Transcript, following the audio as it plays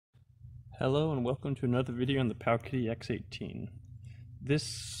Hello and welcome to another video on the Powkiddy X18.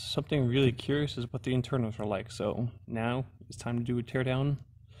 Something really curious is what the internals are like, so now it's time to do a teardown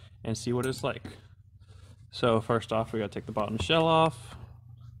and see what it's like. So first off, we gotta take the bottom shell off.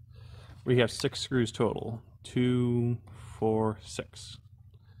 We have 6 screws total, 2, 4, 6.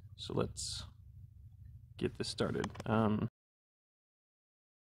 So let's get this started.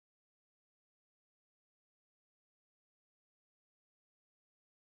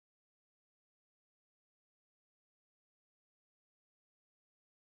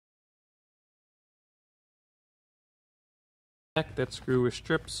 That screw was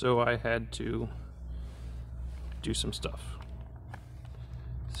stripped, so I had to do some stuff.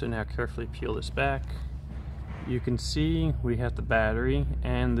 So now carefully peel this back. You can see we have the battery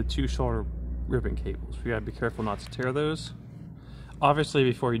and the 2 shoulder ribbon cables. We gotta be careful not to tear those. Obviously,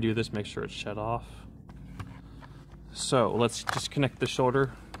 before you do this, make sure it's shut off. So let's just connect the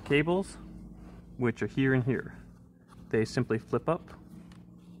shoulder cables, which are here and here. They simply flip up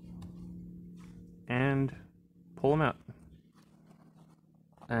and pull them out.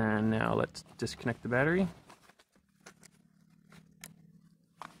 And now let's disconnect the battery.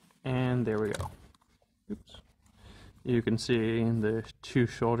 And there we go. Oops. You can see the 2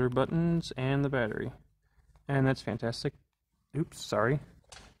 shoulder buttons and the battery. And that's fantastic. Oops, sorry.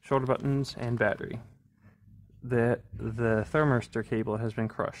 Shoulder buttons and battery. The thermistor cable has been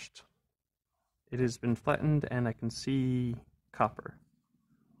crushed. It has been flattened and I can see copper.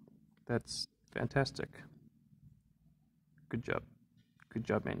 That's fantastic. Good job. Good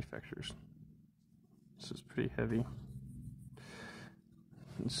job, manufacturers. This is pretty heavy.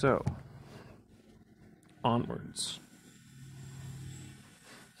 And so, onwards.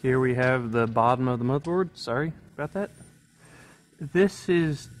 Here we have the bottom of the motherboard. Sorry about that. This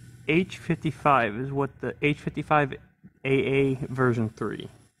is H55, is what the H55 AA version 3.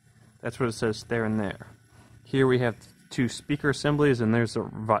 That's what it says there and there. Here we have 2 speaker assemblies, and there's a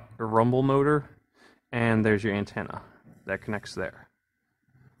rumble motor, and there's your antenna that connects there.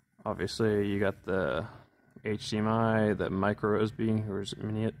 Obviously, you got the HDMI, the micro USB, or is it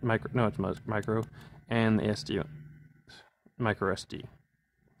mini? Micro? No, it's micro, and the SD, micro SD.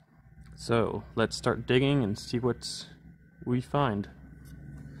 So let's start digging and see what we find.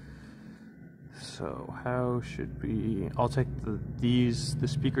 So how should we? I'll take the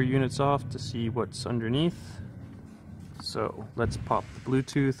speaker units off to see what's underneath. So let's pop the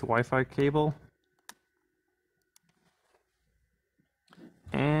Bluetooth Wi-Fi cable.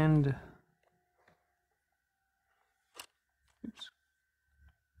 And oops,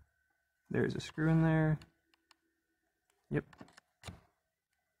 there's a screw in there. Yep.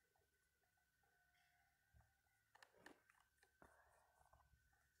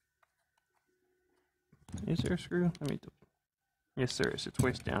 Is there a screw? Yes, there is. It's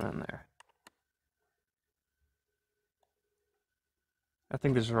way down in there. I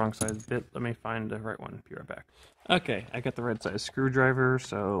think this is the wrong size bit. Let me find the right one. Be right back. Okay, I got the right size screwdriver,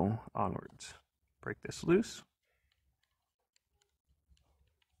 so onwards. Break this loose.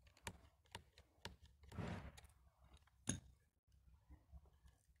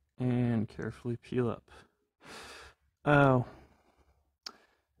 And carefully peel up. Oh,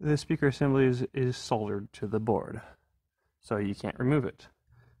 the speaker assembly is soldered to the board, so you can't remove it.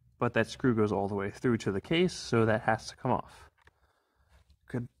 But that screw goes all the way through to the case, so that has to come off.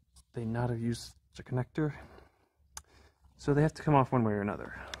 Could they not have used the connector? So they have to come off one way or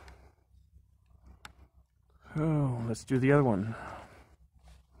another. Oh, let's do the other one.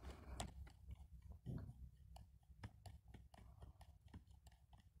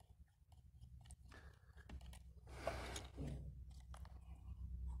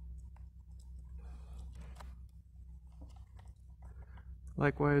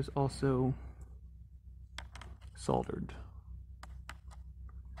 Likewise, also soldered.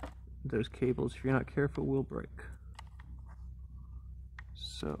 Those cables, if you're not careful, will break.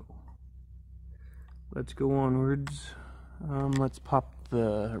 So let's go onwards. Let's pop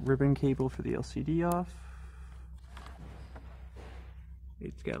the ribbon cable for the LCD off.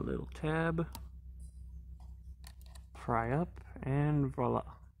 It's got a little tab. Pry up and voila.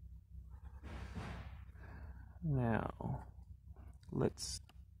 Now let's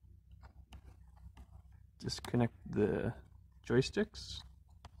disconnect the joysticks.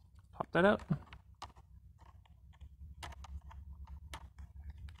 Pop that out.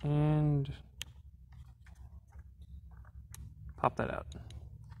 And pop that out.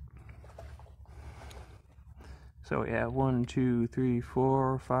 So yeah, 1, 2, 3,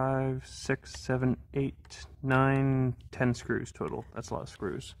 4, 5, 6, 7, 8, 9, 10 screws total. That's a lot of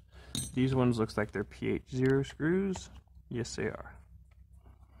screws. These ones looks like they're PH0 screws. Yes, they are.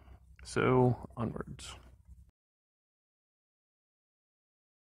 So, onwards.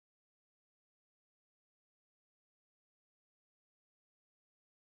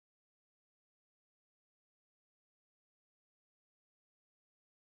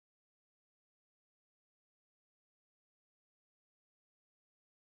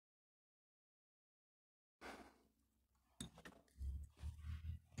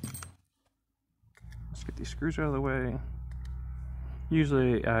 Let's get these screws out of the way.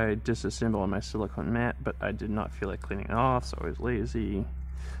 Usually I disassemble on my silicone mat, but I did not feel like cleaning it off, so I was lazy.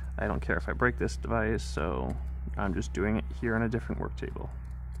 I don't care if I break this device, so I'm just doing it here on a different work table.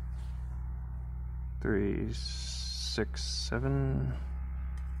 3, 6, 7,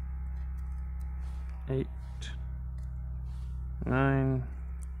 8, 9.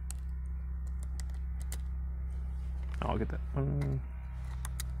 I'll get that one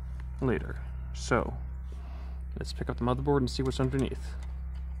later. So, let's pick up the motherboard and see what's underneath.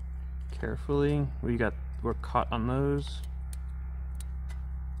 Carefully, we're caught on those.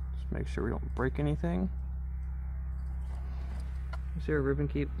 Just make sure we don't break anything. Is there a ribbon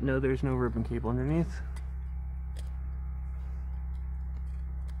cable? No, there's no ribbon cable underneath.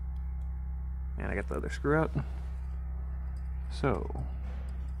 And I got the other screw out. So,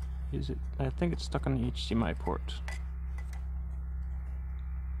 I think it's stuck on the HDMI port.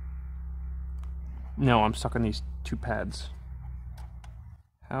 No, I'm stuck on these two pads.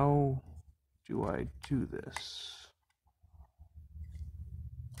 How do I do this?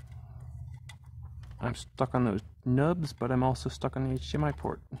 I'm stuck on those nubs, but I'm also stuck on the HDMI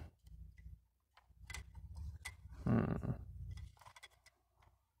port.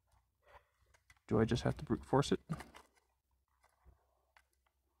 Do I just have to brute force it?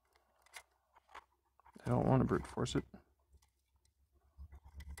 I don't want to brute force it.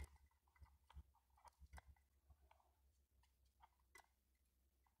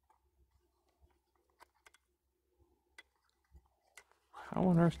 How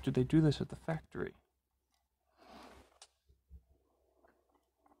on earth do they do this at the factory?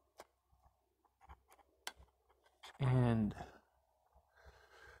 And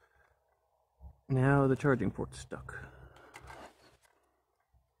now the charging port's stuck.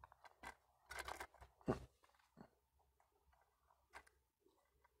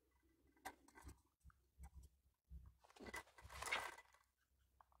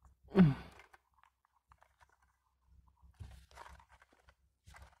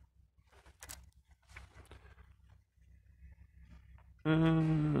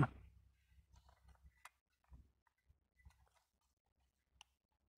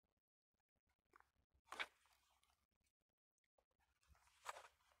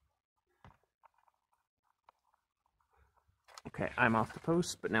 Okay, I'm off the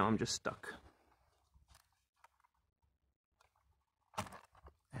post, but now I'm just stuck.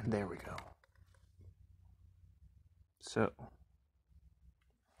 And there we go. So,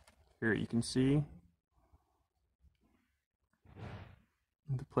 here you can see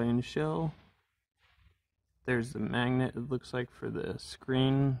the plain shell. There's the magnet, it looks like, for the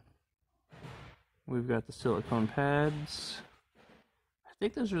screen. We've got the silicone pads. I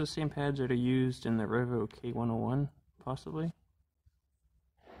think those are the same pads that are used in the Revo K101, possibly.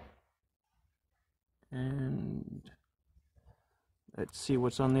 And let's see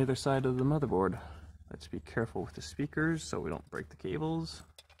what's on the other side of the motherboard. Let's be careful with the speakers so we don't break the cables.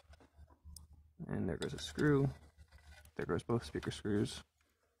 And there goes a screw. There goes both speaker screws.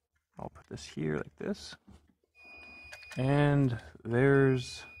 I'll put this here like this. And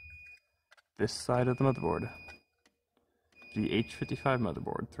there's this side of the motherboard. The H55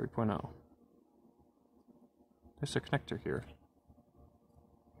 motherboard 3.0. There's a connector here.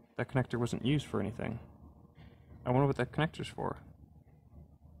 That connector wasn't used for anything. I wonder what that connector's for.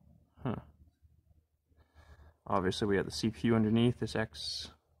 Huh. Obviously we have the CPU underneath. This acts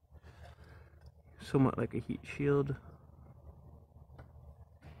somewhat like a heat shield.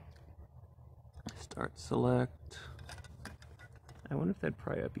 Start select. I wonder if that'd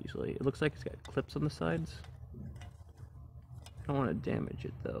pry up easily. It looks like it's got clips on the sides. I don't want to damage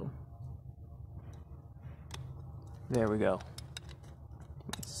it though. There we go.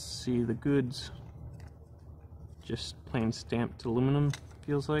 Let's see the goods. Just plain stamped aluminum,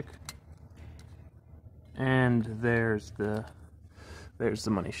 feels like. And there's the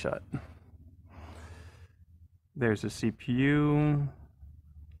money shot. There's a CPU,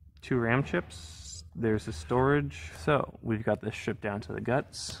 2 RAM chips, there's the storage. So we've got this stripped down to the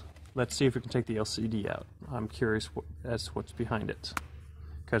guts. Let's see if we can take the LCD out. I'm curious as to what's behind it,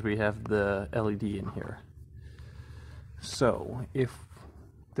 because we have the LED in here. So if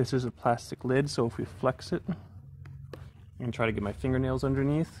this is a plastic lid, so if we flex it and try to get my fingernails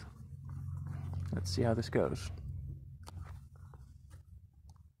underneath, Let's see how this goes.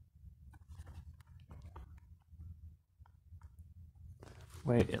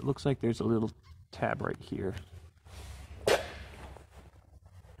 Wait, it looks like there's a little tab right here.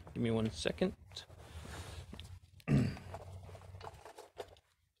 Give me 1 second.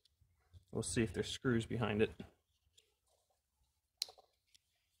 We'll see if there's screws behind it.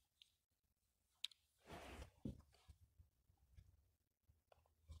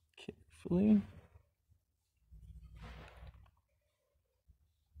 Carefully.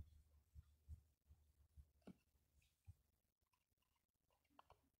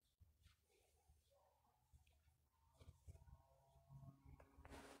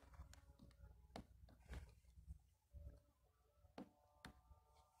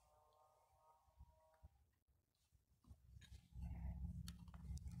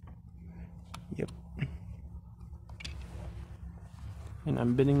 Yep. And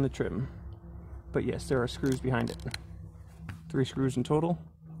I'm bending the trim. But yes, there are screws behind it. 3 screws in total.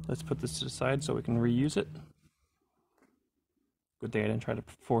 Let's put this to the side so we can reuse it. Good thing I didn't try to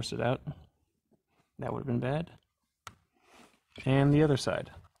force it out. That would have been bad. And the other side.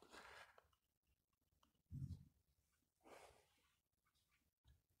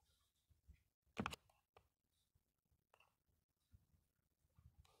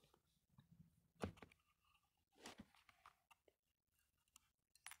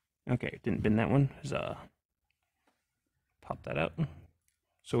 Okay, didn't bend that one. Pop that out.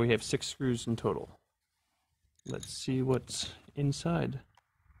 So we have 6 screws in total. Let's see what's inside.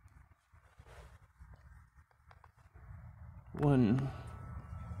 1,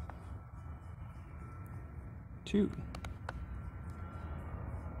 2,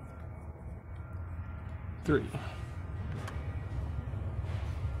 3.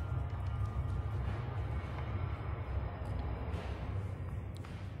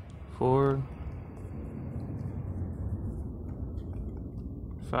 4,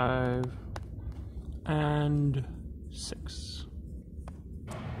 5, and 6.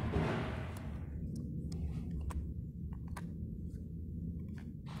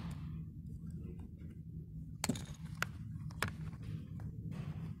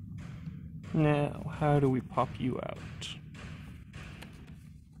 Now, how do we pop you out?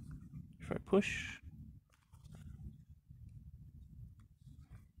 If I push,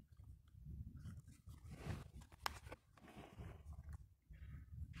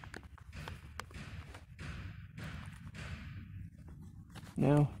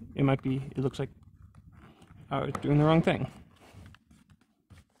 now it looks like I was doing the wrong thing.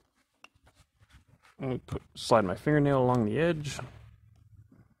 I'm going to slide my fingernail along the edge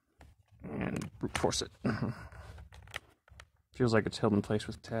and brute force it. Feels like it's held in place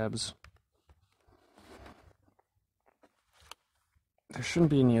with tabs. There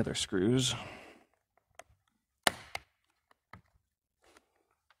shouldn't be any other screws.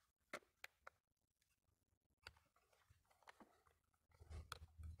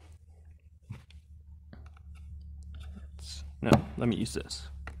 No, let me use this.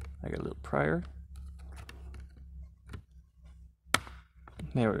 I got a little prior.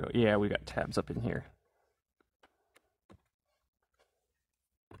 There we go. Yeah, we got tabs up in here.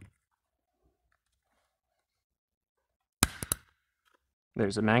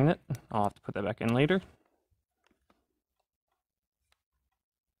 There's a magnet. I'll have to put that back in later.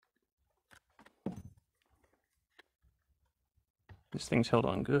 This thing's held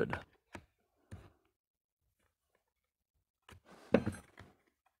on good.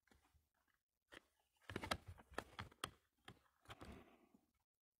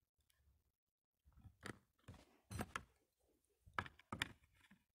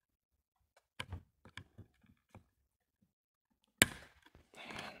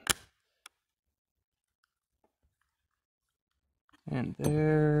 And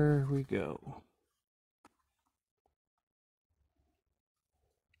there we go.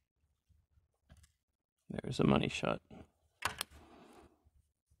 There's a money shot.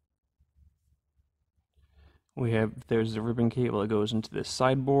 There's a ribbon cable that goes into this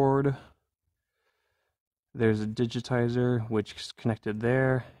sideboard. There's a digitizer, which is connected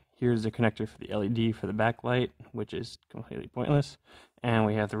there. Here's the connector for the LED for the backlight, which is completely pointless. And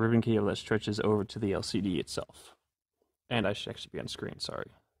we have the ribbon cable that stretches over to the LCD itself. And I should actually be on screen,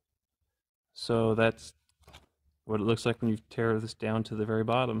 sorry. So that's what it looks like when you tear this down to the very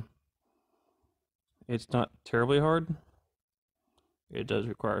bottom. It's not terribly hard. It does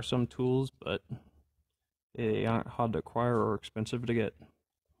require some tools, but they aren't hard to acquire or expensive to get.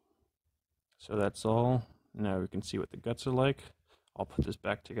 So that's all. Now we can see what the guts are like. I'll put this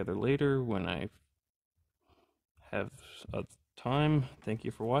back together later when I have time. Thank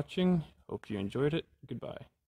you for watching. Hope you enjoyed it. Goodbye.